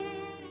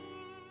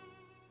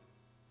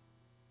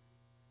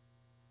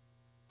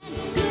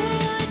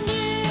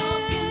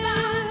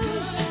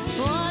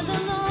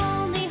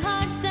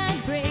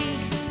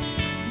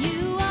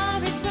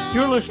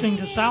You're listening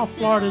to South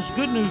Florida's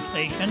good news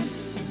station,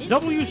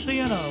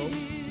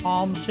 WCNO,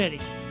 Palm City.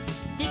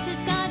 This is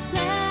God's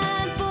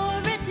plan for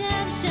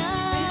redemption,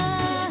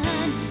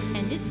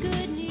 and it's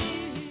good news.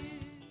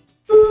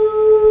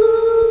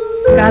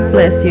 God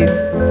bless you.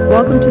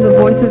 Welcome to the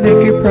Voice of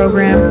Victory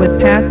program with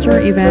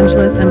pastor,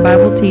 evangelist, and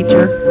Bible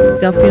teacher,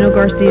 Delfino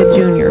Garcia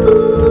Jr.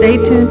 Stay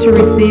tuned to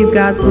receive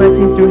God's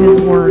blessing through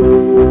His Word.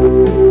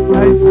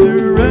 I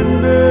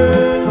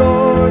surrender,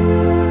 Lord.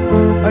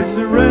 I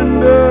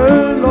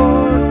surrender, Lord.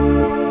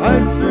 I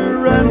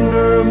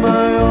surrender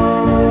my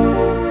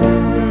all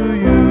to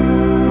you.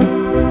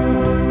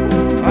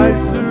 I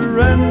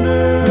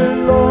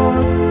surrender,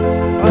 Lord.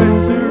 I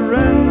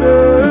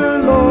surrender,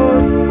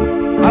 Lord.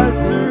 I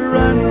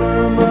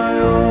surrender my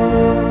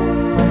all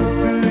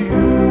to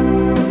you.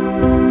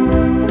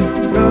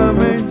 Come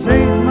and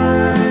change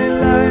my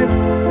life.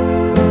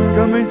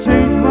 Come and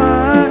change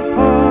my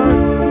heart.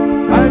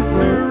 I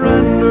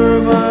surrender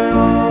my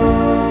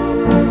all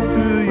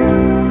to you.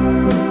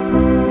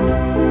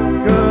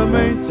 Come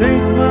and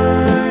change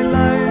my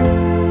life.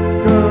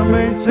 Come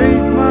and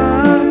change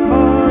my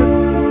heart.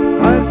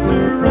 I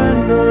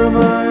surrender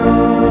my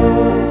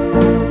all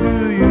to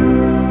you.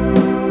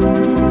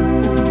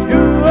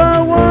 You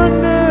are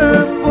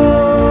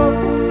wonderful,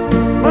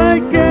 my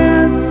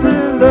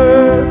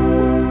counselor,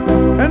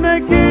 and I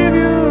give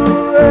you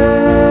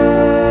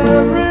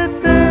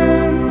everything.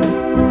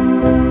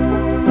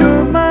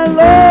 You're my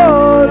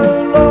Lord,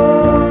 oh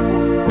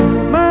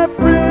Lord, my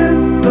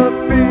Prince of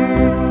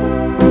Peace,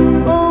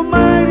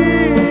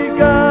 Almighty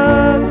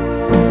God,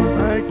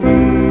 my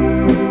King.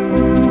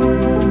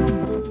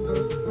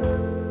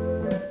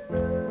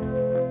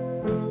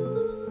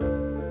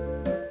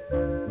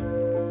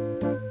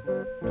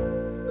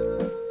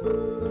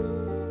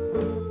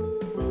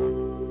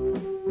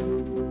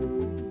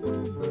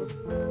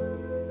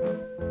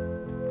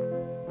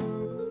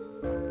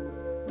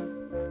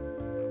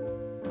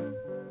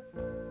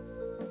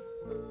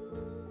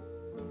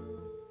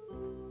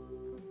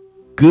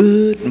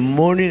 Good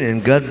morning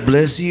and God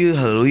bless you.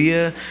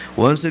 Hallelujah.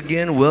 Once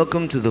again,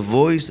 welcome to the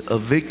Voice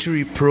of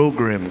Victory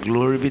program.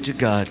 Glory be to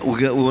God.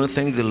 We want to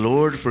thank the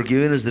Lord for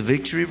giving us the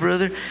victory,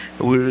 brother.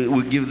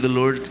 We give the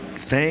Lord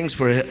thanks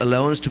for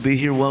allowing us to be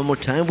here one more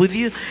time with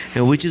you.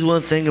 And we just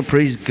want to thank and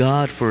praise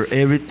God for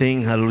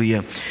everything.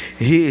 Hallelujah.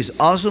 He is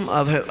awesome.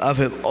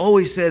 I've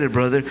always said it,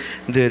 brother,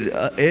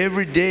 that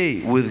every day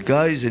with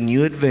God is a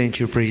new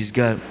adventure. Praise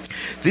God.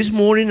 This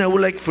morning, I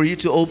would like for you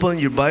to open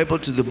your Bible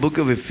to the book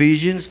of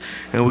Ephesians,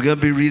 and we're going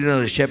to be reading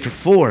out of chapter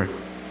 4.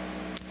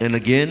 And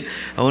again,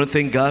 I want to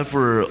thank God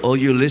for all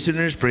your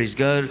listeners. Praise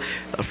God.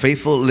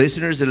 Faithful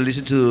listeners that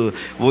listen to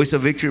Voice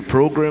of Victory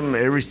program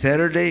every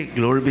Saturday.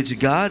 Glory be to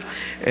God.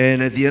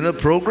 And at the end of the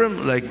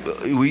program, like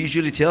we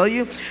usually tell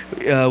you,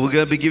 we're going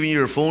to be giving you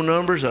our phone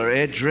numbers, our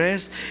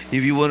address.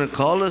 If you want to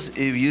call us,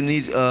 if you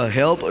need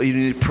help or you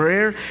need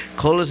prayer,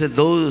 call us at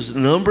those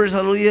numbers,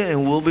 hallelujah,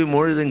 and we'll be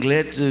more than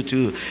glad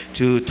to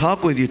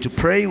talk with you, to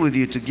pray with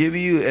you, to give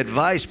you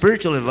advice,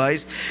 spiritual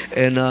advice.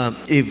 And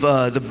if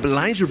the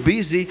lines are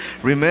busy,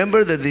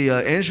 remember that the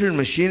answering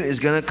machine is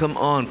going to come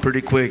on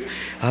pretty quick.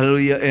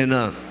 Hallelujah. And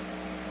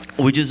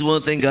we just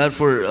want to thank God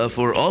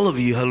for all of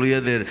you,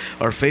 hallelujah, that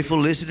are faithful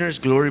listeners.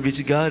 Glory be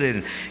to God.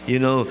 And, you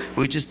know,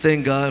 we just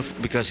thank God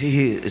because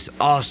He is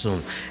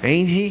awesome.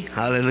 Ain't He?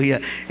 Hallelujah.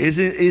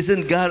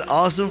 Isn't God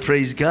awesome?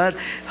 Praise God.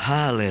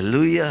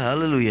 Hallelujah.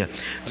 Hallelujah.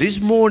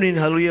 This morning,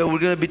 hallelujah, we're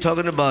going to be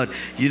talking about,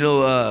 you know,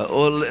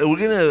 we're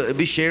going to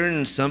be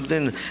sharing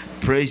something,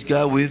 praise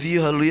God, with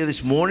you, hallelujah,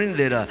 this morning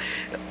that,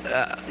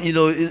 you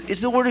know,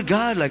 it's the Word of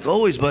God, like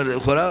always. But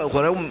what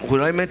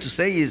I meant to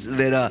say is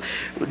that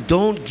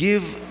don't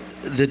give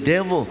the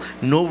devil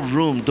no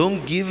room.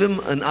 Don't give him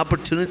an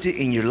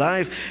opportunity in your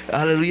life.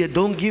 Hallelujah.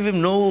 Don't give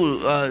him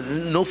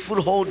no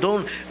foothold.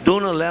 Don't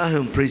allow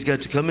him, praise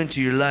God, to come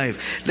into your life.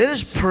 Let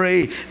us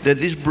pray that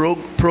this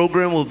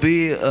program will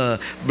be a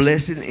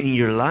blessing in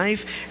your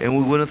life. And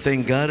we want to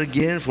thank God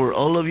again for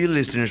all of you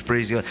listeners,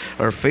 praise God,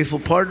 our faithful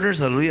partners,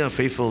 hallelujah, our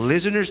faithful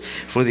listeners,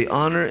 for the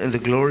honor and the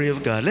glory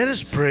of God. Let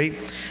us pray.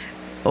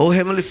 Oh,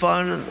 Heavenly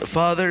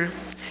Father,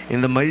 in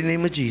the mighty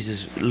name of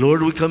Jesus,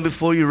 Lord, we come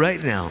before you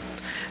right now,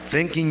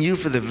 thanking you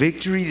for the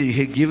victory that you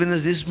have given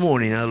us this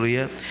morning.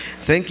 Hallelujah.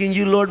 Thanking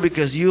you, Lord,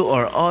 because you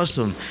are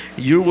awesome.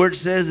 Your word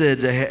says that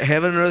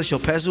heaven and earth shall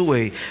pass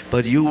away,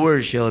 but your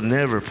word shall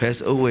never pass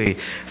away.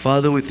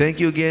 Father, we thank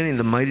you again in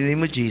the mighty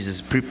name of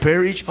Jesus.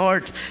 Prepare each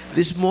heart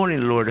this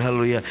morning, Lord.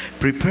 Hallelujah.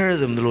 Prepare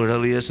them, Lord.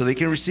 Hallelujah. So they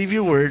can receive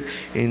your word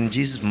in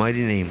Jesus'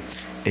 mighty name.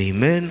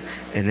 Amen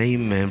and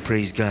amen.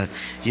 Praise God.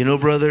 You know,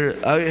 brother,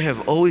 I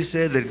have always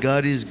said that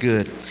God is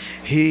good.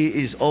 He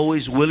is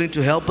always willing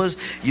to help us,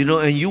 you know,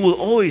 and you will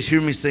always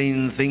hear me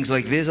saying things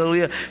like this,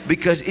 hallelujah,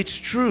 because it's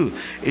true.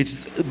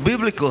 It's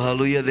biblical,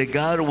 hallelujah, that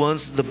God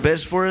wants the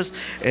best for us.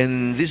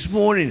 And this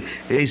morning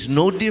is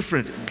no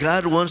different.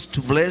 God wants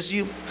to bless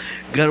you.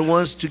 God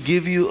wants to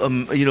give you,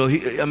 you know,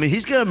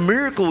 He's got a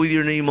miracle with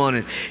your name on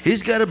it.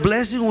 He's got a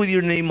blessing with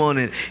your name on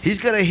it. He's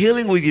got a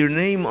healing with your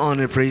name on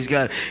it, praise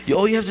God.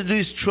 All you have to do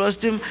is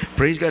trust Him,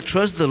 Praise God.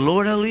 Trust the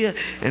Lord, hallelujah,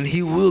 and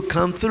He will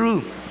come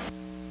through.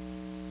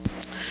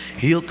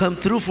 He'll come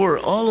through for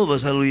all of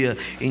us, hallelujah,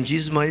 in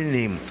Jesus' mighty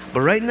name. But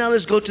right now,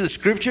 let's go to the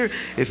scripture,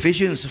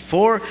 Ephesians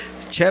 4,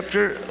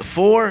 chapter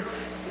 4.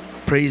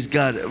 Praise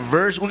God.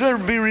 We're going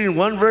to be reading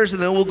one verse,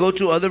 and then we'll go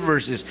to other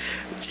verses.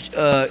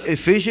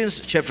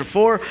 Ephesians chapter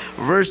 4,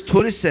 verse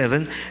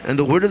 27. And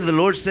the word of the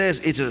Lord says,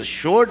 it's a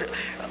short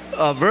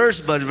verse,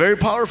 but very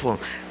powerful.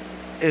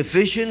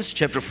 Ephesians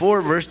chapter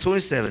 4, verse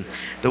 27.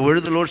 The word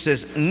of the Lord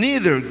says,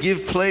 neither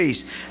give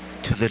place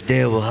to the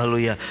devil.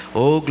 Hallelujah.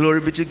 Oh, glory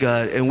be to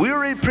God. And we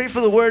already prayed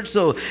for the word.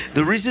 So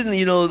the reason,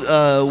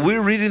 we're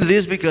reading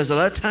this because a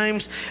lot of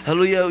times,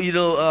 hallelujah,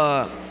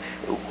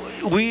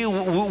 we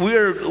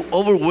are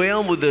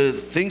overwhelmed with the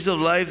things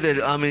of life that,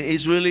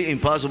 it's really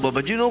impossible.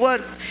 But you know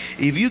what?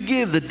 If you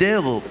give the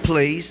devil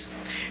place,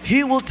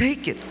 he will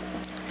take it.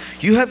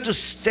 You have to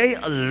stay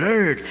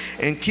alert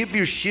and keep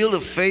your shield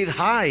of faith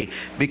high,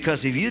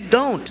 because if you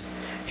don't,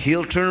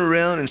 he'll turn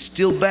around and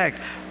steal back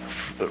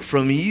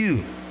from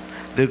you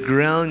the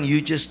ground you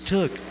just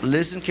took.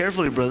 Listen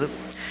carefully, brother.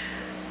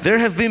 There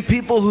have been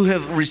people who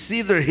have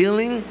received their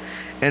healing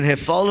and have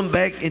fallen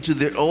back into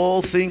their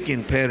old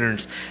thinking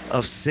patterns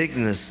of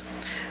sickness.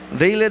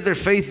 They let their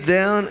faith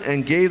down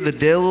and gave the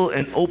devil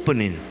an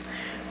opening.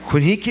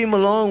 When he came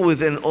along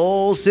with an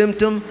old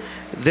symptom,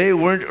 they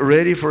weren't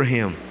ready for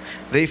him.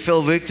 They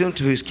fell victim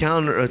to his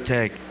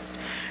counterattack.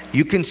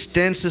 You can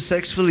stand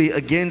successfully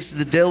against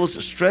the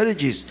devil's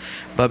strategies,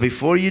 but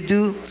before you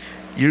do,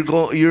 you're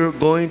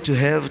going to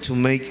have to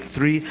make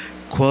 3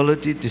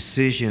 quality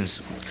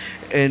decisions.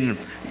 And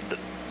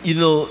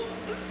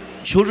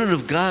children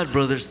of God,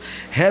 brothers,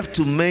 have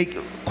to make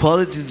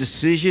quality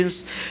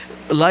decisions.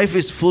 Life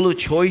is full of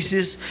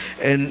choices,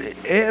 and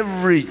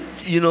every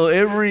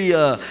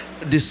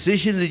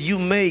decision that you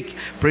make,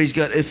 praise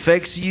God,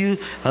 affects you,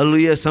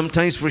 hallelujah,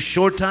 sometimes for a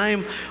short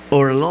time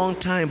or a long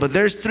time. But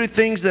there's 3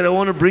 things that I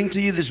want to bring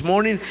to you this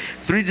morning,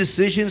 3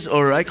 decisions,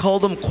 or I call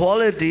them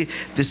quality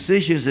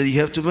decisions that you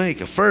have to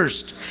make.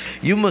 First,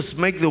 you must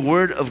make the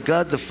Word of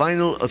God the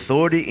final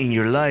authority in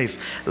your life.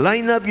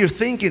 Line up your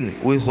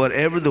thinking with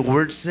whatever the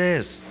Word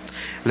says.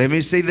 Let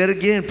me say that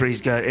again,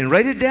 praise God, and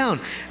write it down.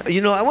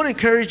 I want to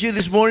encourage you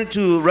this morning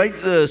to write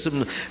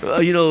some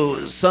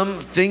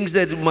things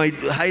that might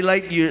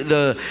highlight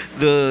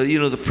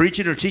the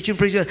preaching or teaching,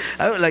 praise God.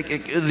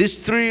 These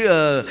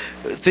 3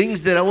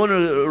 things that I want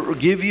to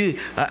give you.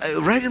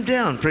 Write them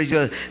down, praise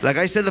God. Like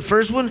I said, the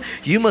first one,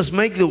 you must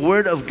make the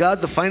Word of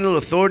God the final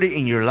authority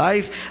in your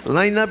life.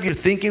 Line up your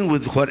thinking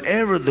with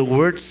whatever the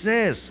Word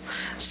says.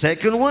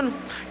 Second one,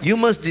 you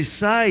must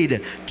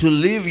decide to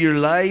live your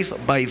life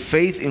by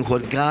faith in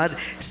what God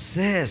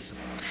says.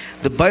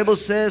 The Bible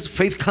says,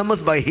 faith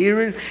cometh by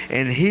hearing,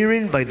 and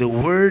hearing by the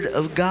Word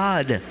of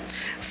God.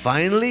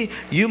 Finally,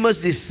 you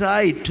must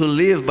decide to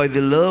live by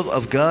the love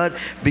of God,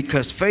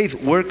 because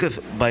faith worketh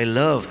by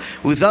love.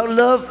 Without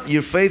love,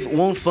 your faith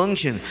won't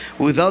function.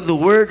 Without the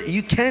Word,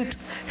 you can't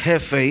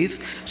have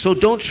faith. So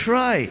don't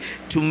try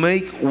to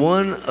make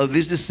one of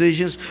these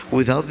decisions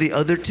without the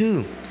other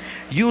 2.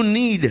 You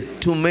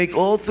need to make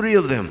all 3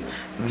 of them.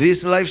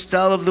 This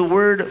lifestyle of the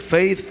Word,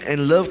 faith,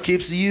 and love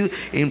keeps you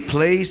in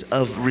place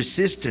of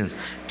resistance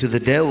to the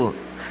devil.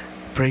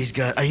 Praise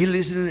God. Are you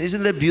listening?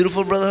 Isn't that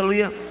beautiful, brother?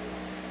 Hallelujah.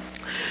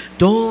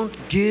 Don't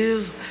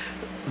give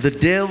the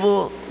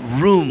devil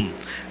room.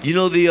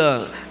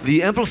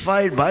 The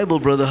Amplified Bible,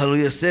 brother,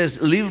 hallelujah,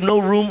 says, leave no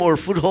room or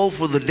foothold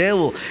for the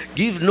devil.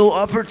 Give no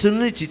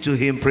opportunity to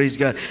him, praise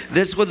God.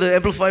 That's what the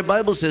Amplified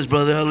Bible says,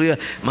 brother, hallelujah.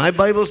 My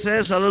Bible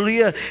says,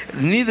 hallelujah,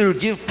 neither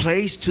give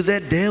place to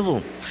that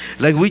devil.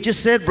 Like we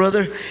just said,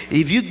 brother,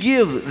 if you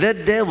give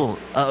that devil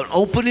an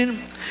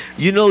opening,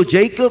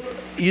 Jacob,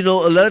 a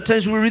lot of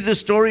times we read the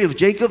story of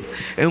Jacob,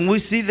 and we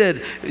see that,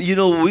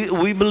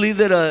 we believe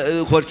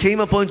that what came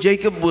upon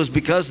Jacob was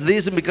because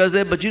this and because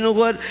that. But you know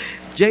what?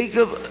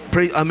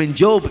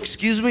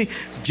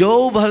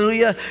 Job,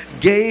 hallelujah,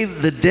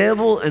 gave the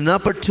devil an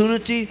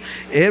opportunity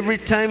every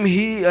time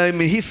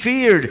he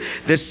feared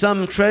that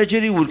some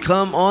tragedy would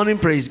come on him,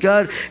 praise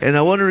God. And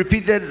I want to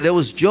repeat that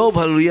was Job,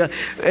 hallelujah.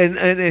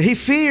 And he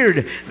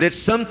feared that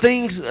some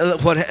things,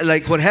 what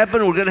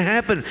happened were going to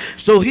happen.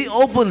 So he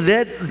opened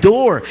that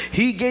door.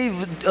 He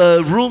gave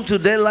room to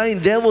that lying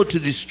devil to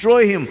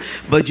destroy him.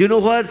 But you know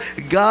what?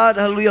 God,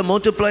 hallelujah,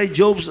 multiplied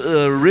Job's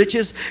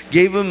riches,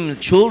 gave him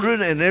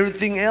children and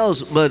everything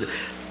else. But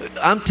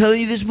I'm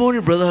telling you this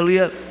morning, brother,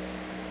 hallelujah,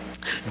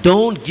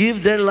 don't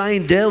give that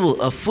lying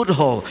devil a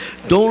foothold.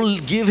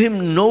 Don't give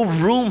him no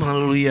room,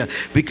 hallelujah,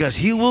 because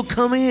he will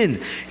come in.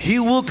 He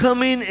will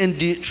come in and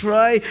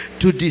try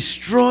to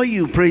destroy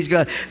you, praise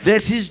God.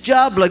 That's his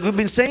job, like we've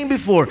been saying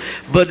before.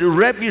 But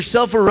wrap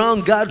yourself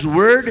around God's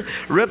Word.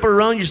 Wrap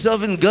around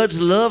yourself in God's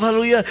love,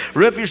 hallelujah.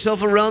 Wrap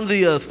yourself around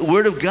the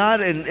Word of God,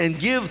 and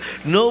give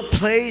no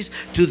place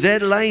to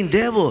that lying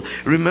devil.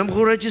 Remember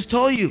what I just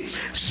told you.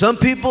 Some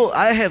people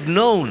I have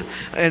known,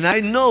 and I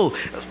know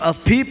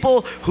of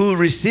people who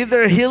to receive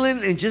their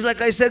healing. And just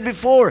like I said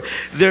before,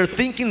 their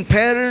thinking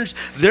patterns,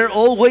 their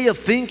old way of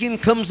thinking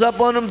comes up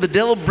on them. The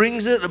devil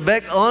brings it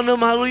back on them,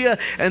 hallelujah,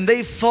 and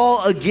they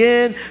fall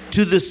again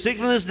to the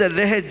sickness that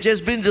they had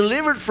just been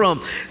delivered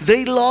from.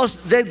 They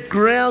lost that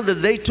ground that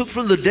they took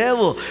from the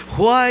devil.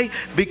 Why?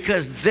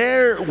 Because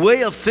their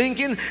way of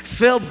thinking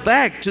fell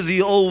back to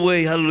the old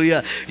way,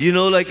 hallelujah. You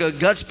know, like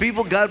God's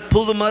people, God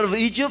pulled them out of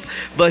Egypt,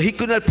 but he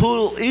could not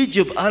pull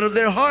Egypt out of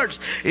their hearts.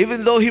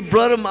 Even though he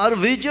brought them out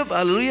of Egypt,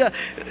 hallelujah,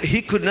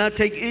 he could not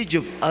take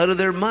Egypt out of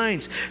their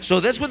minds. So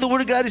that's what the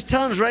Word of God is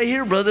telling us right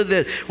here, brother,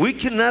 that we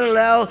cannot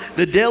allow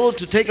the devil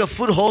to take a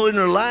foothold in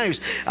our lives.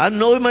 I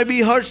know it might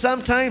be hard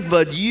sometimes,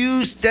 but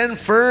you stand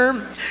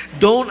firm.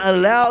 Don't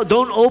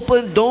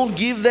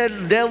give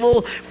that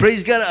devil,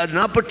 praise God, an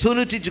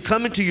opportunity to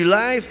come into your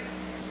life.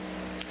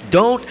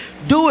 Don't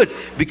do it,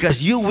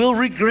 because you will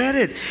regret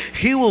it.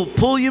 He will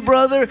pull you,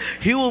 brother.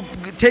 He will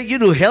take you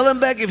to hell and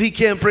back if he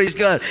can, praise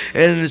God.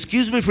 And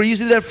excuse me for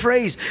using that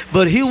phrase,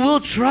 but he will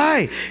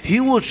try.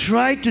 He will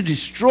try to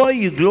destroy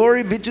you.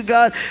 Glory be to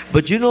God.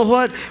 But you know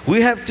what?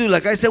 We have to,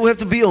 like I said, we have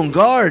to be on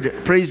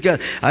guard, praise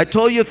God. I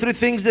told you 3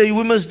 things that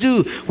we must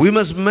do. We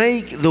must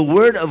make the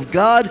Word of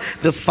God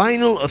the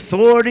final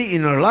authority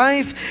in our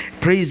life.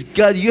 Praise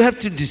God. You have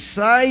to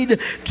decide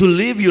to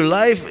live your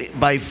life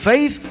by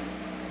faith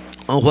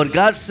on what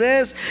God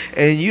says,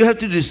 and you have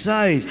to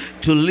decide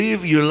to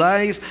live your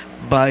life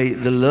by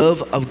the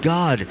love of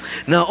God.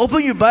 Now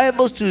open your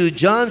Bibles to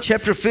John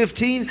chapter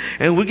 15,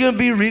 and we're going to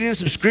be reading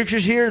some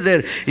scriptures here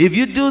that if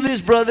you do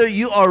this, brother,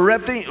 you are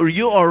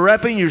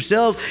wrapping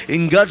yourself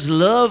in God's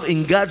love,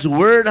 in God's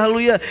word,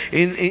 hallelujah,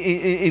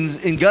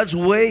 in God's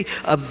way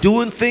of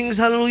doing things,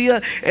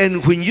 hallelujah.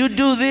 And when you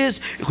do this,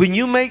 when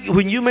you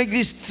make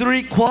these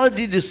 3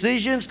 quality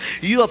decisions,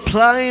 you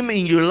apply them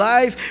in your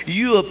life,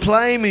 you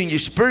apply them in your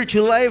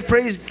spiritual life,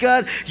 praise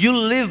God. You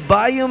live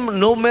by them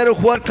no matter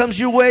what comes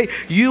your way.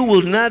 You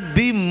will not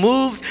be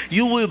moved.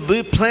 You will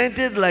be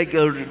planted like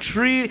a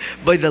tree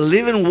by the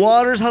living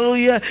waters,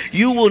 hallelujah.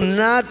 You will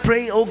not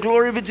pray, oh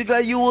glory be to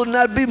God, you will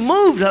not be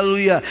moved,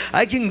 hallelujah.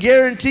 I can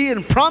guarantee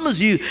and promise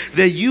you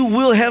that you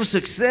will have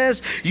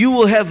success, you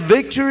will have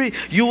victory,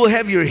 you will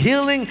have your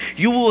healing,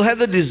 you will have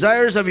the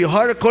desires of your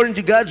heart according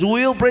to God's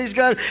will, praise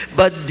God.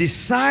 But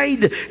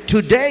decide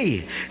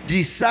today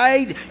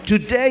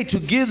to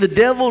give the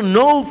devil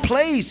no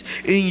place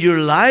in your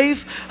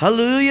life,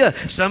 hallelujah.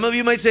 Some of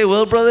you might say,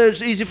 well, brother,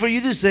 it's easy for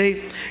you to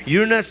say.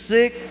 You're not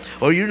sick,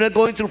 or you're not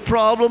going through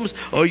problems,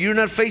 or you're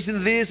not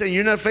facing this and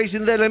you're not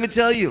facing that. Let me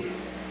tell you,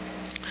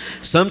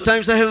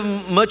 sometimes I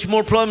have much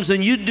more problems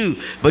than you do,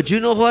 but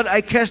you know what?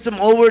 I cast them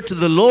over to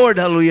the Lord,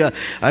 hallelujah.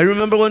 I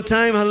remember one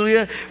time,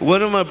 hallelujah,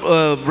 one of my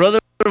brother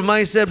of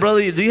mine said,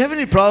 brother, do you have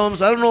any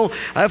problems? I don't know,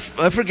 I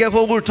forget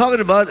what we were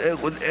talking about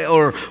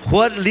or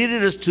what led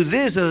us to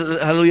this,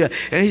 hallelujah.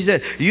 And he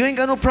said, you ain't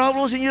got no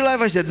problems in your life?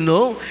 I said,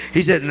 no.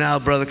 He said, now,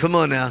 brother, come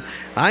on now.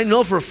 I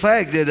know for a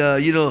fact that,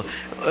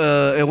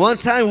 at one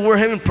time we were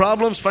having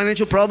problems,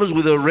 financial problems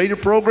with the radio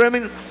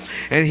programming.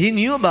 And he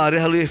knew about it.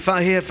 Hallelujah.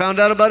 He had found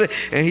out about it,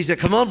 and he said,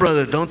 "Come on,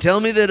 brother, don't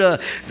tell me that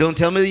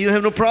you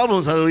have no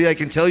problems. Hallelujah. I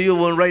can tell you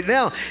one right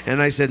now."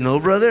 And I said, "No,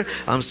 brother,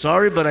 I'm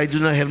sorry, but I do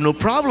not have no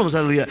problems."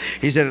 Hallelujah.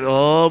 He said,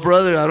 "Oh,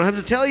 brother, I don't have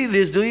to tell you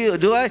this, do you?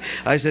 Do I?"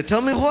 I said,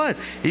 "Tell me what?"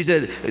 He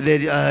said,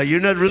 "That you're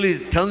not really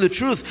telling the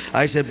truth."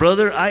 I said,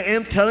 "Brother, I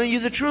am telling you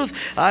the truth.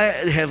 I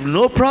have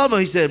no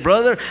problem." He said,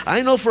 "Brother, I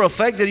know for a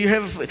fact that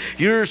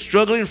you're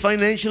struggling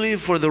financially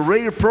for the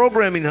radio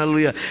programming."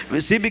 Hallelujah.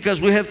 See,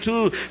 because we have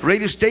 2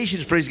 radio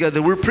stations, praise God,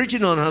 that we're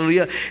preaching on,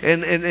 hallelujah,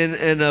 and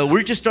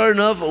we're just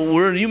starting off.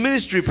 We're a new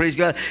ministry, praise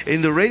God,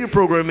 in the radio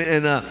program,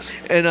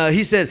 and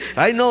he said,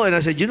 "I know," and I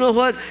said, "You know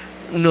what?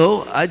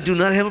 No, I do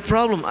not have a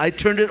problem. I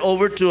turned it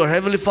over to our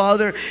Heavenly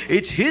Father.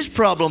 It's His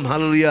problem,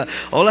 hallelujah.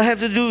 All I have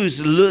to do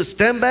is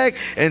stand back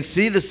and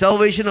see the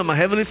salvation of my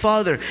Heavenly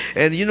Father."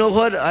 And you know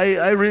what?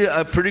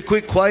 I pretty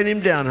quick quiet him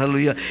down,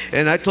 hallelujah.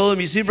 And I told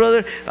him, "You see,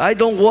 brother, I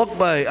don't walk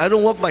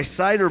by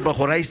sight or by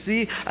what I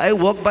see. I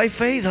walk by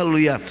faith,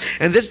 hallelujah."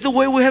 And that's the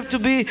way we have to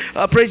be,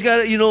 praise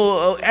God,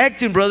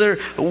 acting, brother,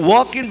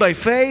 walking by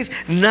faith,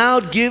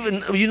 not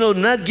giving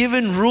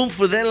room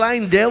for that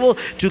lying devil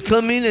to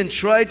come in and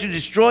try to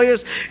destroy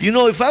us.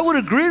 If I would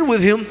have agreed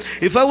with him,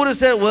 if I would have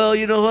said, "Well,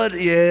 you know what?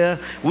 Yeah,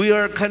 we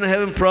are kind of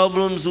having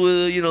problems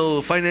with,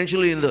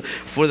 financially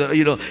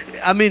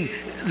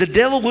the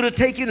devil would have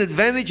taken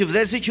advantage of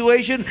that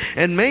situation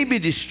and maybe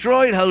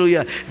destroyed,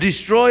 hallelujah,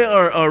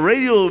 our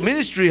radio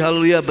ministry,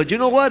 hallelujah. But you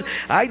know what?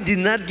 I did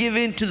not give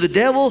in to the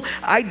devil.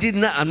 I'm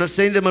not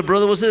saying that my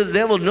brother was the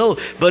devil, no.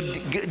 But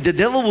the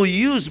devil will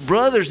use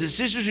brothers and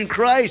sisters in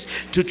Christ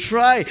to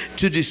try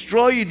to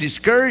destroy you,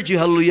 discourage you,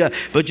 hallelujah.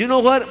 But you know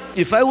what?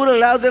 If I would have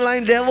allowed the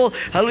lying devil,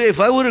 hallelujah, if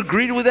I would have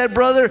agreed with that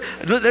brother,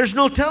 there's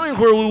no telling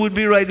where we would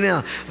be right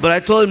now. But I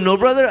told him, "No,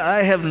 brother,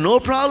 I have no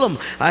problem.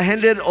 I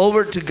handed it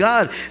over to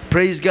God."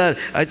 Praise praise God.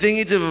 I think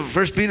it's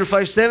 1 Peter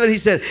 5:7. He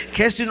said,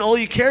 casting all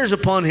your cares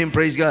upon him,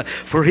 praise God,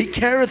 for he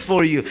careth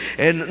for you.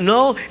 And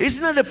no, it's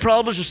not that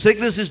problems or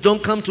sicknesses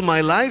don't come to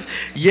my life.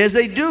 Yes,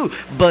 they do.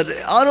 But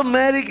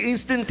automatic,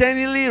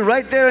 instantaneously,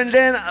 right there and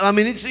then, I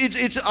mean,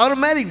 it's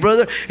automatic,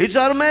 brother. It's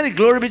automatic.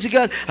 Glory be to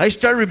God. I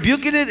start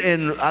rebuking it,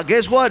 and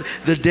guess what?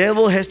 The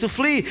devil has to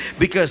flee,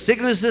 because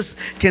sicknesses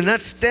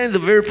cannot stand the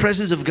very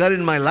presence of God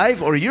in my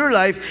life or your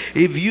life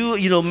if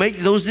you make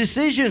those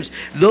decisions,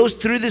 those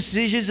 3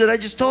 decisions that I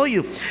just told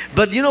you.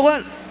 But you know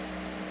what?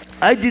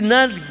 I did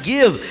not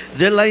give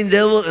the lying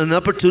devil an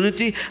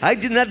opportunity. I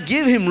did not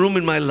give him room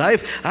in my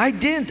life. I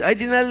did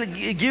not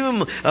give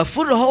him a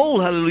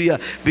foothold, hallelujah,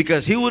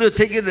 because he would have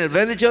taken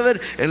advantage of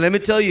it. And let me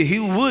tell you, he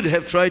would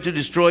have tried to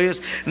destroy us.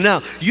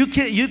 Now, you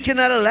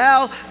cannot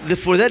allow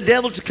for that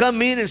devil to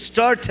come in and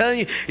start telling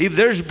you. If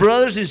there's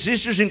brothers and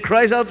sisters in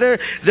Christ out there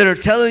that are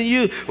telling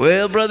you,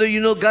 well, brother,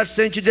 God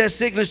sent you that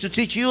sickness to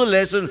teach you a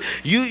lesson.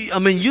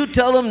 You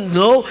tell them,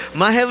 no,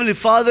 my Heavenly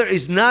Father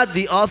is not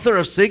the author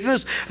of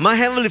sickness. My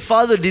Heavenly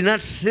Father did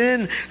not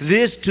send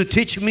this to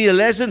teach me a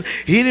lesson.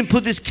 He didn't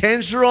put this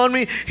cancer on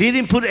me. He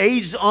didn't put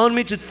AIDS on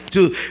me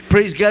to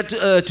praise God,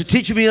 to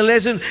teach me a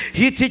lesson.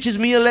 He teaches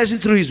me a lesson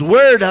through His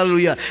Word,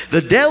 hallelujah.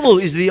 The devil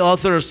is the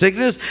author of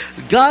sickness.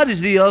 God is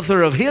the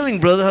author of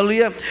healing, brother,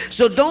 hallelujah.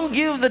 So don't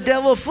give the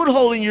devil a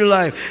foothold in your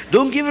life.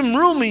 Don't give him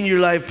room in your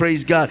life,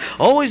 praise God.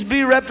 Always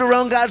be wrapped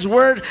around God's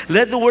Word.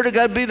 Let the Word of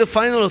God be the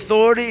final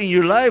authority in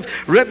your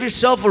life. Wrap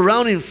yourself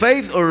around in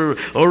faith, or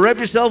wrap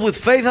yourself with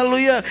faith,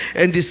 hallelujah,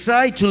 and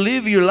decide to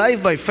live your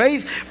life by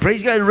faith.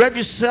 Praise God. Wrap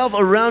yourself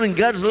around in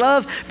God's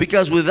love,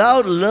 because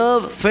without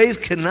love, faith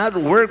cannot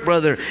work,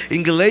 brother.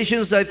 In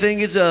Galatians, I think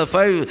it's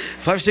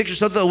 5:6 or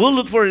something. We'll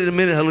look for it in a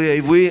minute,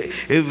 hallelujah,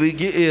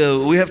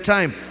 if we have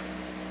time.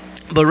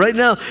 But right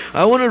now,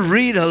 I want to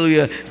read,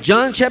 hallelujah,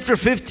 John chapter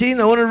 15.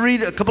 I want to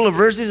read a couple of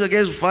verses, I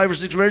guess 5 or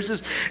 6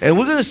 verses. And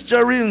we're going to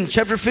start reading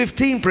chapter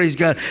 15, praise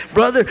God.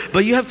 Brother,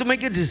 but you have to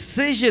make a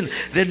decision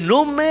that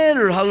no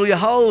matter, hallelujah,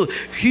 how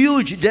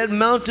huge that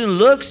mountain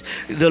looks,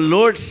 the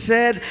Lord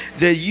said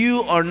that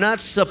you are not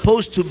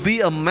supposed to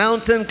be a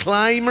mountain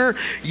climber.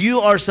 You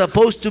are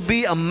supposed to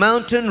be a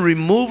mountain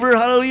remover,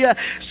 hallelujah.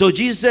 So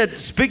Jesus said,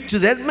 speak to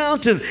that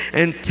mountain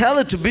and tell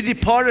it to be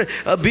departed,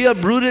 be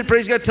uprooted,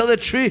 praise God. Tell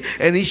that tree,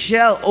 and he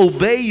shall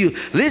obey you.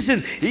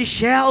 Listen, he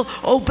shall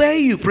obey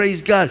you,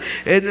 praise God.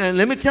 And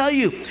let me tell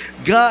you,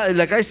 God,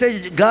 like I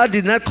said, God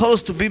did not call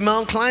us to be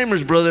mountain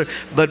climbers, brother,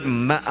 but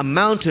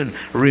mountain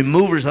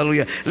removers,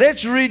 hallelujah.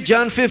 Let's read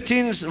John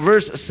 15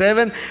 verse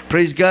 7,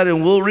 praise God,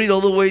 and we'll read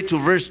all the way to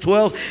verse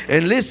 12.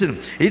 And listen,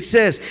 it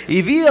says,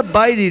 if ye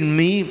abide in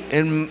me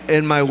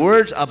and my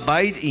words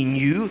abide in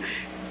you,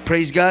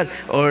 praise God.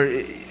 Or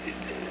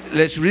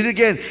let's read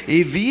again.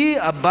 If ye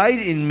abide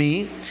in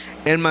me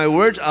and my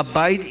words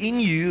abide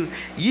in you,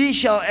 ye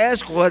shall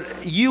ask what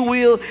ye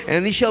will,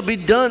 and it shall be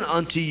done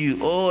unto you.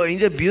 Oh, ain't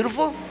that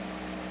beautiful?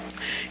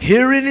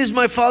 Herein is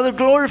my Father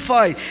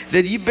glorified,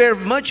 that ye bear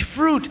much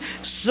fruit,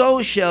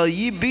 so shall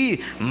ye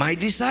be my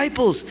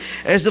disciples.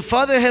 As the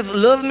Father hath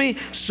loved me,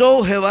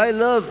 so have I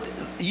loved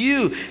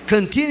you.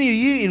 Continue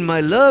ye in my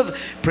love,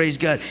 praise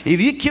God.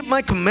 If ye keep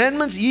my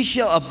commandments, ye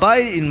shall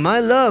abide in my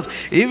love,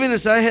 even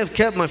as I have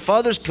kept my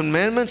Father's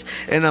commandments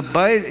and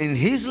abide in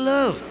his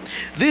love.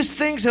 These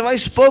things have I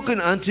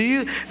spoken unto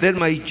you, that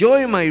my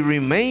joy might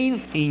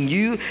remain in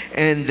you,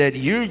 and that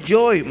your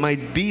joy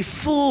might be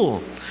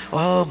full.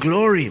 Oh,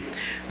 glory.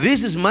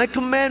 This is my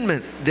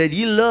commandment, that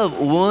ye love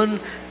one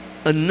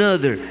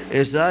another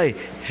as I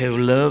have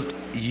loved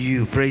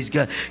you. Praise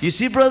God. You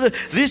see, brother,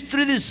 these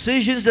 3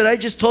 decisions that I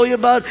just told you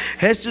about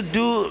has to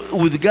do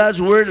with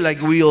God's word,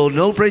 like we all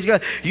know. Praise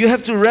God. You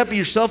have to wrap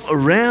yourself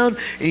around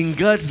in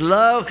God's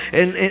love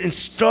and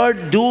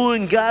start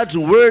doing God's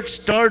word.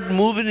 Start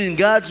moving in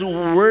God's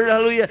word.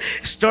 Hallelujah.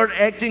 Start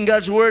acting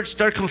God's word.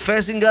 Start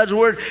confessing God's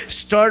word.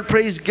 Start,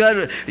 praise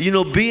God,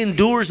 being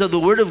doers of the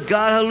word of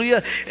God.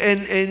 Hallelujah.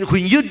 And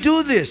when you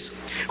do this,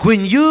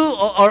 when you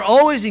are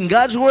always in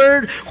God's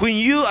word,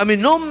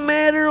 no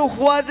matter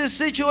what the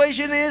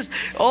situation is,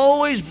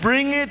 always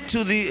bring it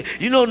to the,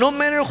 no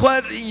matter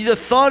what the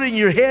thought in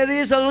your head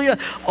is, hallelujah,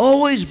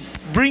 always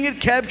bring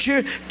it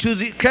capture to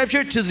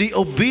the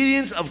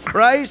obedience of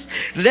Christ.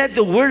 Let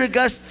the word of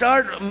God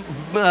start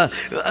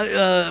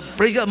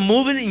praise God,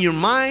 moving in your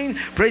mind.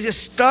 Praise God,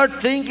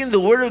 start thinking the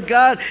word of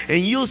God, and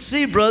you'll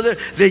see, brother,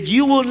 that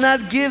you will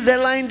not give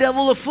that lying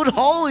devil a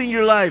foothold in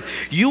your life.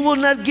 You will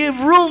not give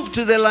room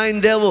to the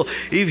lying devil.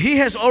 If he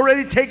has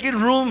already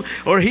taken room,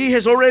 or he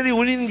has already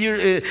went in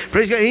your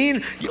praise God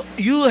in,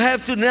 you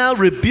have to now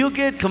rebuke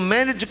it,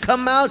 command it to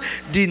come out.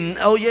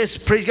 Oh yes,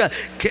 praise God.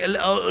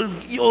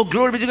 Oh,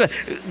 glory be to God.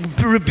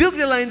 Rebuke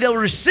the lying devil,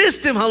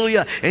 resist him,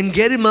 hallelujah, and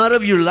get him out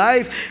of your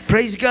life.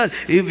 Praise God.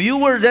 If you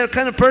were that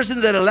kind of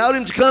person that allowed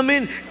him to come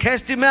in,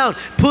 cast him out,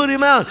 put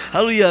him out,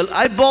 hallelujah.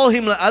 Eyeball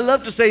him. I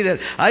love to say that.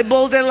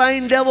 Eyeball that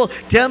lying devil,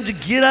 tell him to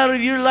get out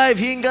of your life.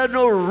 He ain't got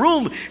no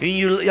room in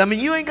your,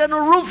 you ain't got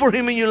no room for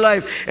him in your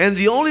life. And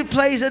the only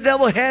place the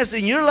devil has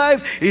in your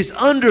life is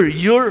under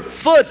your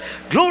foot.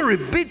 Glory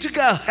be to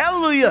God.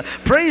 Hallelujah.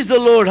 Praise the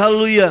Lord.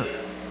 Hallelujah.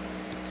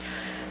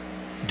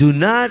 Do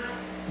not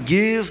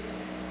give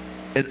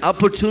an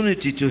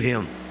opportunity to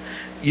him.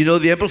 You know,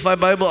 the Amplified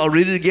Bible, I'll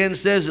read it again,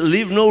 says,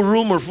 leave no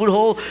room or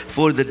foothold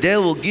for the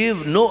devil.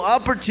 Give no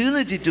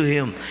opportunity to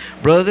him.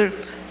 Brother,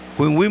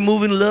 when we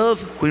move in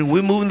love, when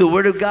we move in the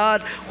Word of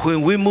God,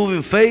 when we move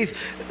in faith,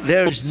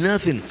 there is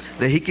nothing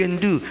that he can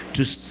do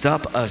to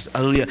stop us.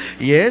 Hallelujah.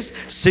 Yes,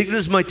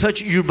 sickness might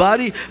touch your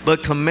body,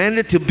 but command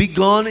it to be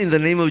gone in the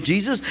name of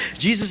Jesus.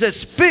 Jesus said,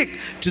 speak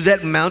to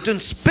that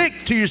mountain.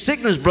 Speak to your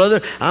sickness,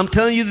 brother. I'm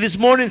telling you this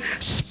morning,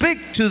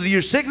 speak to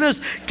your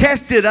sickness.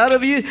 Cast it out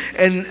of you.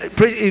 And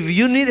if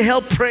you need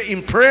help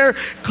in prayer,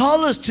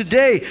 call us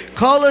today.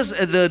 Call us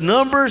at the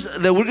numbers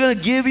that we're going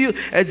to give you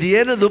at the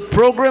end of the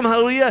program.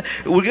 Hallelujah.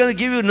 We're going to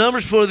give you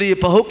numbers for the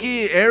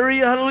Pahokee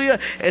area. Hallelujah.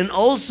 And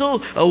also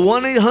a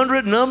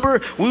 1-800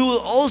 number. We will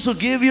also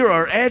give you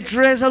our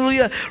address.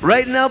 Hallelujah.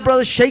 Right now,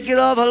 brother, shake it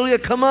off. Hallelujah.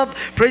 Come up.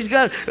 Praise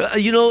God.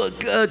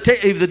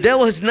 If the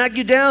devil has knocked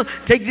you down,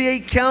 take the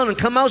 8 count and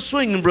come out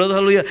swinging, brother.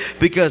 Hallelujah.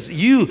 Because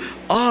you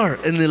are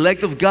an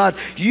elect of God.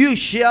 You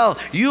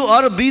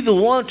ought to be the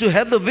one to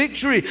have the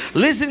victory.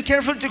 Listen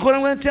carefully to what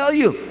I'm going to tell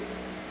you.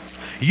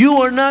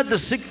 You are not the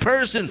sick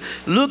person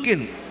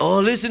looking. Oh,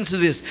 listen to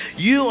this.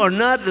 You are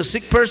not the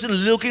sick person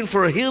looking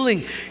for a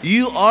healing.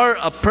 You are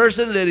a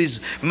person that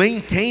is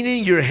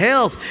maintaining your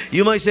health.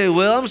 You might say,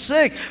 well, I'm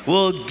sick.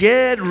 Well,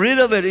 get rid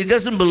of it. It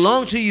doesn't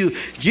belong to you.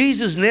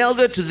 Jesus nailed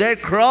it to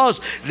that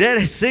cross.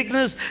 That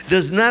sickness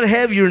does not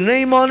have your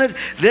name on it.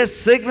 That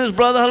sickness,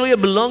 brother, hallelujah,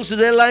 belongs to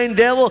that lying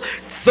devil.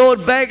 Throw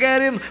it back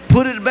at him.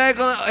 Put it back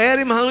at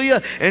him,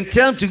 hallelujah, and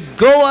tell him to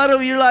go out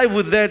of your life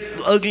with that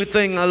ugly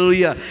thing,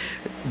 hallelujah.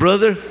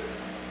 Brother,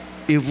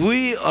 if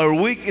we are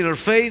weak in our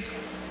faith,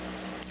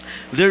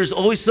 there's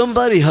always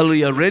somebody,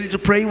 hallelujah, ready to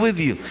pray with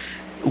you.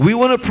 We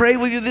want to pray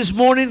with you this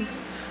morning.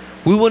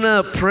 We want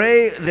to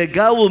pray that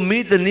God will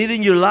meet the need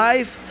in your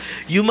life.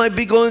 You might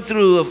be going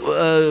through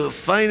a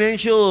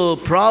financial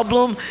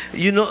problem.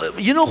 You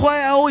know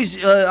why I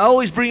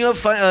always bring up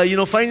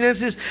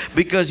finances?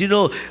 Because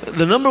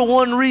the number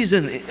one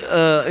reason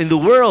in the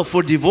world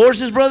for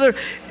divorces, brother,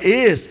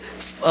 is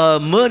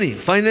money,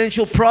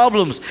 financial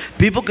problems.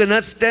 People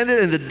cannot stand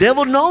it, and the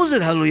devil knows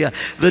it. Hallelujah.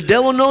 The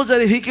devil knows that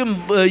if he can,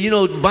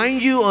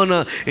 bind you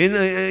on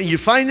in your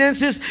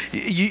finances,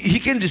 he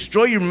can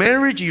destroy your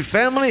marriage, your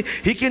family.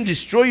 He can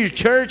destroy your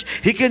church.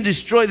 He can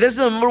destroy. That's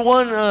the number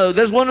one.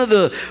 That's one of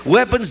the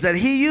weapons that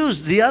he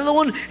used. The other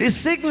one is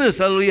sickness.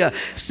 Hallelujah.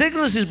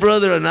 Sickness is,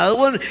 brother. Another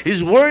one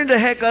is worrying the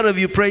heck out of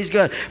you. Praise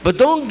God. But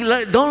don't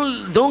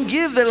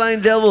give the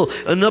lying devil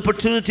an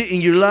opportunity in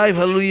your life.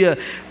 Hallelujah.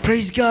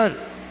 Praise God.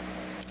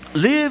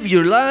 Live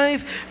your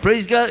life,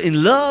 praise God,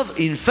 in love,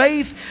 in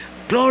faith.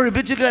 Glory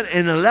be to God,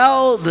 and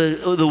allow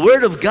the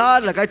Word of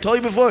God, like I told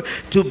you before,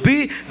 to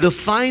be the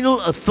final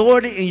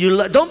authority in your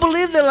life. Don't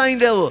believe the lying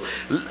devil.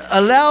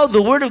 Allow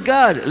the Word of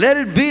God. Let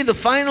it be the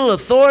final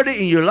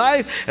authority in your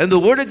life. And the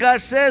Word of God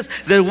says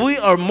that we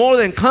are more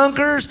than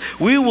conquerors.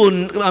 He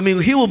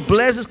will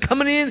bless us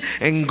coming in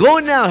and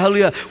going out.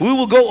 Hallelujah. We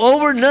will go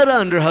over, not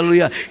under.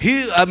 Hallelujah.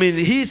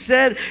 He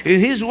said in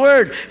His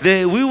Word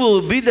that we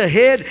will be the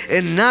head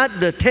and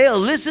not the tail.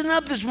 Listen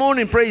up this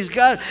morning, praise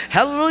God.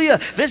 Hallelujah.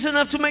 That's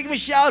enough to make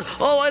me shout.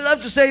 Oh, I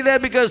love to say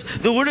that because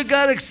the Word of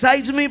God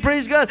excites me,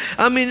 praise God.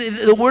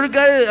 The Word of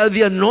God,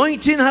 the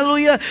anointing,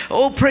 hallelujah.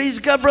 Oh, praise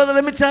God, brother.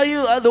 Let me tell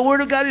you, the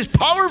Word of God is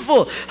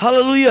powerful,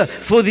 hallelujah,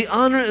 for the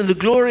honor and the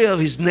glory of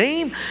His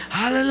name,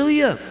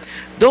 hallelujah.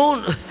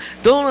 Don't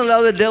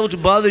allow the devil to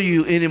bother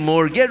you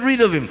anymore. Get rid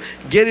of him.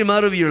 Get him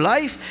out of your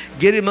life.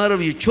 Get him out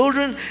of your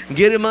children.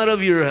 Get him out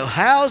of your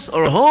house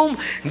or home.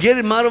 Get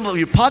him out of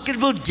your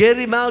pocketbook. Get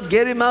him out.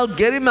 Get him out.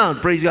 Get him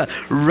out. Praise God.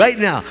 Right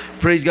now.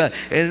 Praise God.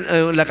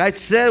 And like I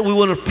said, we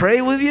want to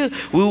pray with you.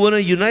 We want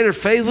to unite our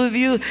faith with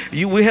you.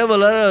 We have a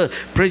lot of,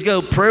 praise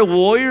God, prayer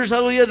warriors,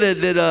 hallelujah,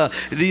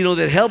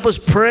 that help us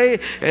pray.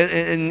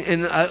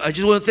 And I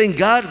just want to thank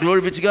God.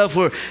 Glory be to God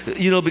for,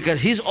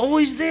 because He's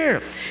always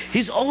there.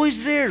 He's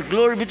always there.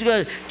 Glory be to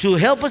God to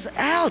help us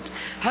out.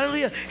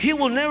 Hallelujah. He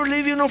will never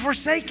leave you nor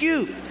forsake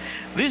you.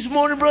 This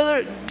morning,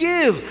 brother,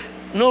 give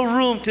no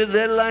room to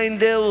that lying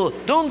devil.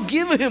 Don't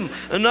give him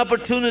an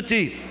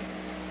opportunity.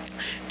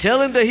 Tell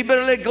him that he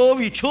better let go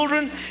of your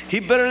children. He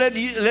better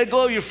let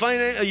go of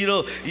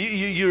your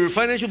your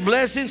financial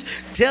blessings.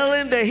 Tell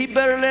him that he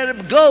better let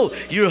him go.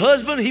 Your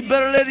husband, he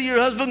better let your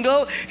husband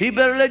go. He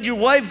better let your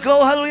wife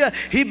go. Hallelujah.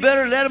 He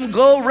better let him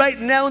go right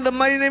now in the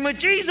mighty name of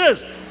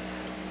Jesus.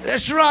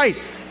 That's right.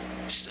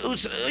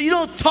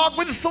 Talk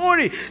with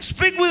authority.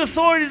 Speak with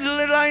authority to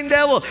the lying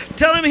devil.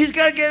 Tell him he's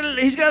got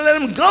to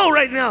let him go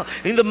right now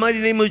in the mighty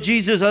name of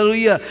Jesus.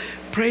 Hallelujah.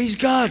 Praise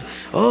God.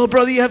 Oh,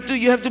 brother, you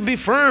have to be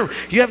firm.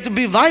 You have to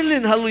be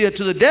violent, hallelujah,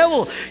 to the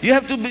devil. You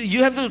have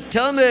to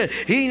tell him that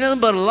he ain't nothing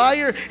but a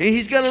liar, and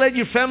he's got to let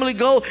your family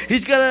go.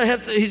 He's gonna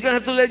have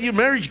to let your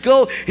marriage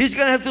go. He's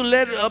gonna have to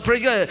let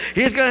praise God.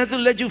 He's gonna have to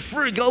let you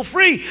go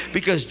free,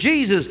 because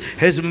Jesus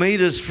has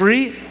made us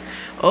free.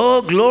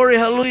 Oh, glory,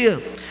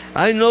 hallelujah.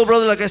 I know,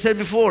 brother, like I said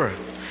before,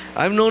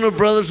 I've known of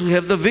brothers who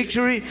have the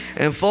victory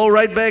and fall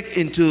right back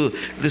into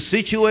the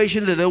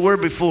situation that they were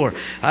before.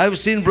 I've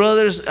seen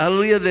brothers,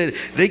 hallelujah, that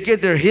they get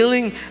their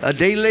healing a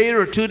day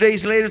later or 2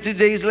 days later, 3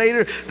 days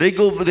later,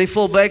 they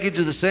fall back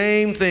into the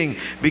same thing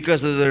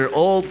because of their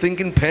old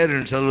thinking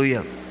patterns,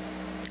 hallelujah.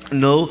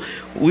 No,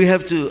 we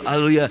have to,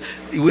 hallelujah,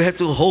 we have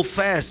to hold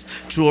fast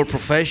to our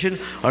profession,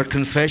 our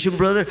confession,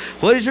 brother.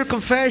 What is your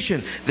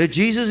confession? That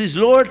Jesus is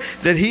Lord,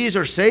 that He is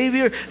our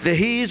Savior, that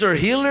He is our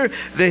healer,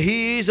 that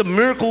He is a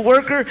miracle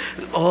worker.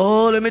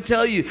 Oh, let me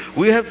tell you,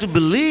 we have to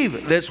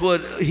believe that's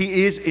what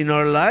He is in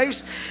our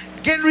lives.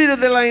 Get rid of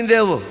the lying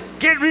devil.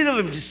 Get rid of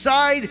him.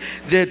 Decide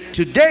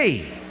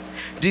today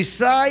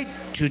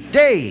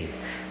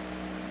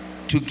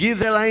to give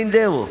the lying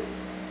devil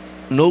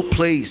no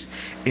place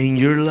in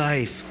your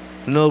life.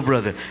 No,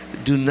 brother,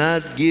 do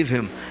not give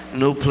him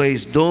no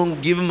place.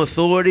 Don't give him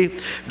authority.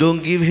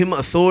 Don't give him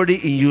authority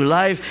in your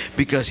life,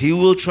 because he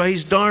will try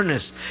his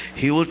darnest.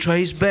 He will try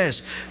his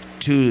best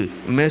to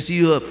mess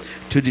you up,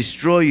 to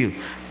destroy you.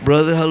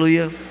 Brother,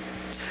 hallelujah.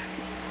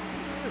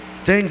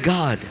 Thank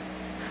God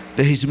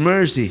that His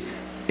mercy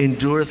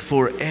endureth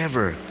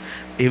forever.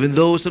 Even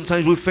though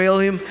sometimes we fail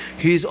Him,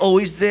 He is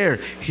always there.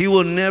 He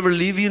will never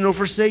leave you nor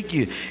forsake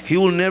you. He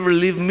will never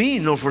leave me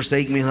nor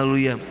forsake me,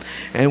 hallelujah.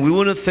 And we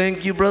want to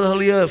thank you, brother,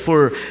 hallelujah,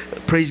 for,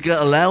 praise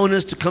God, allowing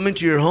us to come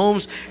into your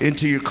homes,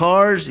 into your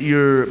cars,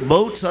 your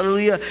boats,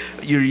 hallelujah,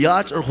 your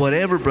yachts, or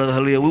whatever, brother,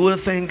 hallelujah. We want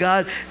to thank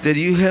God that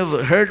you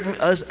have heard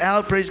us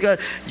out, praise God.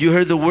 You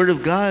heard the word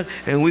of God,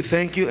 and we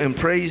thank you and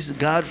praise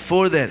God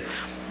for that.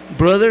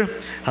 Brother,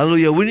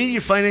 hallelujah, we need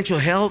your financial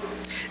help.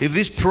 If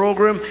this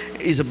program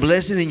is a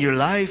blessing in your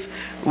life,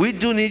 we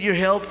do need your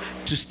help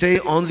to stay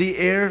on the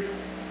air.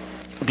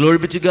 Glory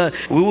be to God.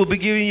 We will be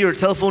giving you our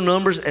telephone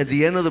numbers at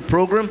the end of the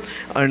program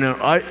and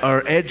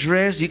our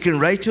address. You can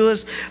write to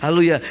us.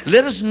 Hallelujah.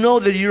 Let us know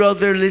that you're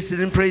out there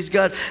listening. Praise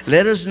God.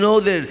 Let us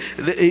know that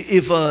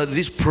if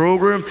this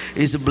program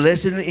is a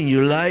blessing in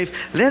your life,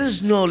 let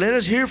us know. Let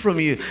us hear from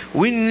you.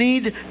 We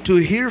need to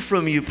hear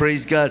from you.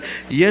 Praise God.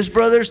 Yes,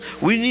 brothers,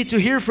 we need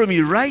to hear from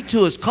you. Write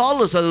to us.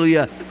 Call us.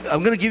 Hallelujah.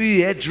 I'm going to give you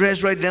the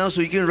address right now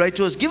so you can write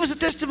to us. Give us a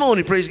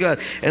testimony. Praise God.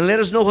 And let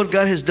us know what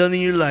God has done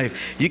in your life.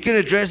 You can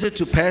address it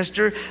to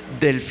Pastor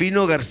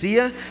Delfino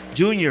Garcia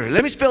Jr.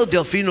 Let me spell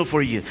Delfino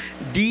for you.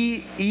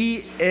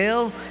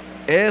 Delfino.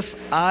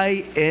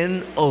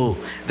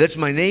 That's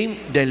my name,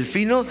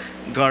 Delfino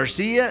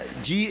Garcia,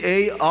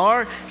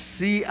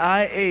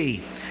 Garcia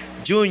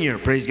Jr.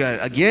 Praise God.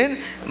 Again,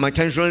 my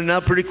time's running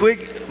out pretty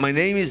quick. My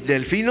name is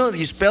Delfino.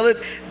 You spell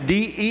it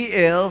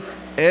Delfino.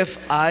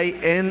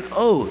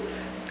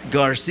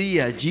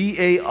 Garcia,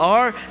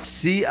 Garcia.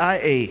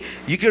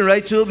 You can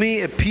write to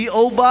me at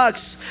P.O.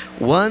 Box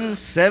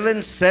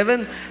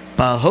 177,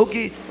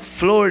 Pahokee,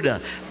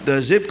 Florida.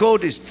 The zip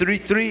code is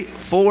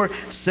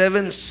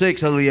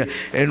 33476. Hallelujah.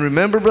 And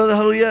remember, brother,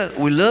 hallelujah,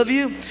 we love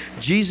you.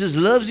 Jesus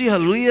loves you.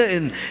 Hallelujah.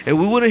 And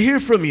we want to hear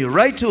from you.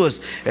 Write to us.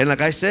 And like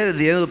I said, at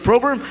the end of the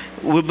program,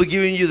 we'll be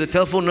giving you the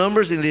telephone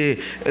numbers in the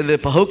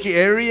Pahokee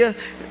area.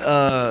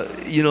 And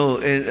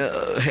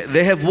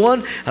they have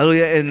one.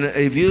 Hallelujah. And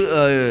if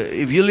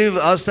you live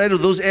outside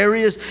of those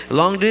areas,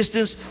 long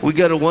distance, we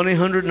got a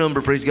 1-800 number.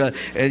 Praise God.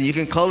 And you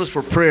can call us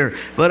for prayer.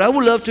 But I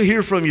would love to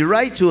hear from you.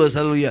 Write to us.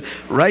 Hallelujah.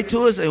 Write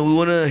to us, and we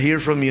want to hear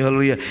from you.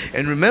 Hallelujah.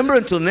 And remember,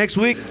 until next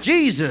week,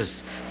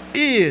 Jesus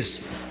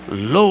is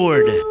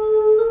Lord.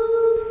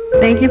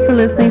 Thank you for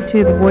listening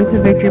to the Voice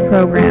of Victory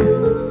program.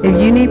 If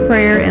you need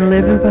prayer and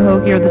live in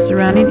Pahokee or the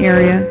surrounding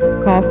area,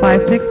 call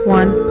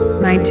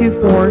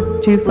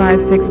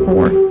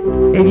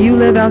 561-924-2564. If you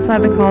live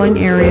outside the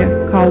calling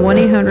area, call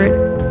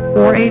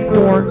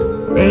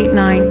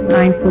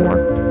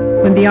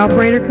 1-800-484-8994. When the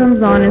operator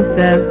comes on and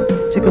says,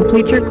 to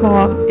complete your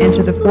call,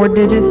 enter the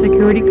 4-digit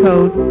security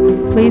code,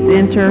 please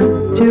enter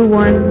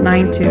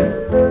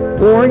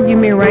 2192. Or you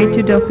may write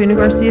to Delfino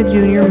Garcia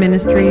Jr.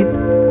 Ministries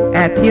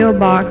at P.O.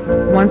 Box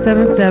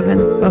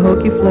 177,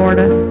 Pahokee,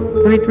 Florida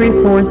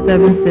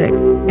 33476.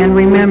 And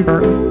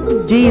remember,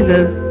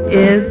 Jesus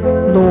is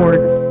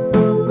Lord.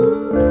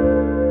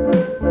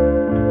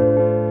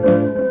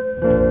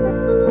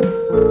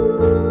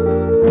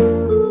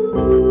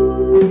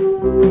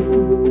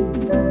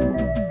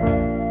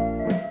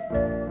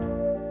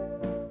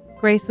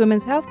 Grace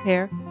Women's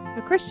Healthcare,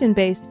 a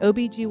Christian-based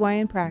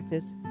OBGYN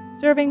practice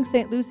serving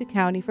St. Lucie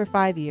County for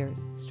 5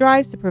 years,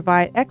 strives to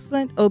provide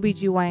excellent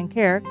OBGYN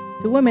care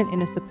to women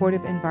in a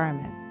supportive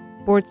environment.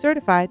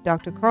 Board-certified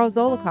Dr. Carl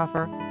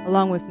Zollicoffer,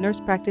 along with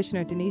nurse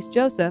practitioner Denise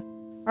Joseph,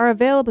 are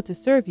available to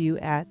serve you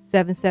at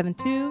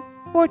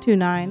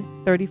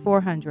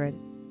 772-429-3400.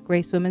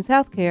 Grace Women's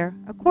Healthcare,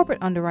 a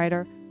corporate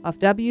underwriter of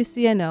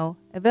WCNO,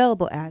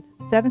 available at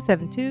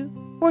 772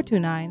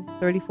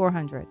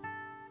 429-3400.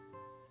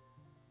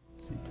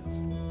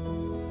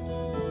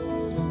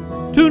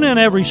 Tune in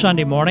every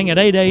Sunday morning at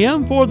 8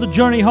 a.m. for The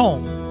Journey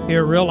Home.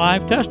 Hear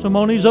real-life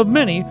testimonies of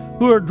many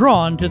who are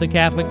drawn to the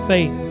Catholic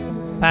faith.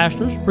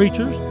 Pastors,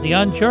 preachers, the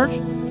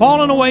unchurched,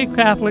 fallen away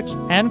Catholics,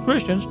 and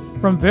Christians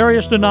from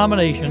various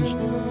denominations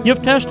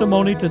give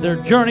testimony to their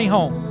journey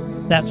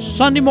home. That's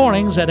Sunday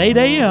mornings at 8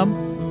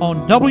 a.m.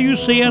 on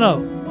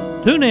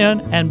WCNO. Tune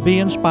in and be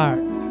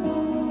inspired.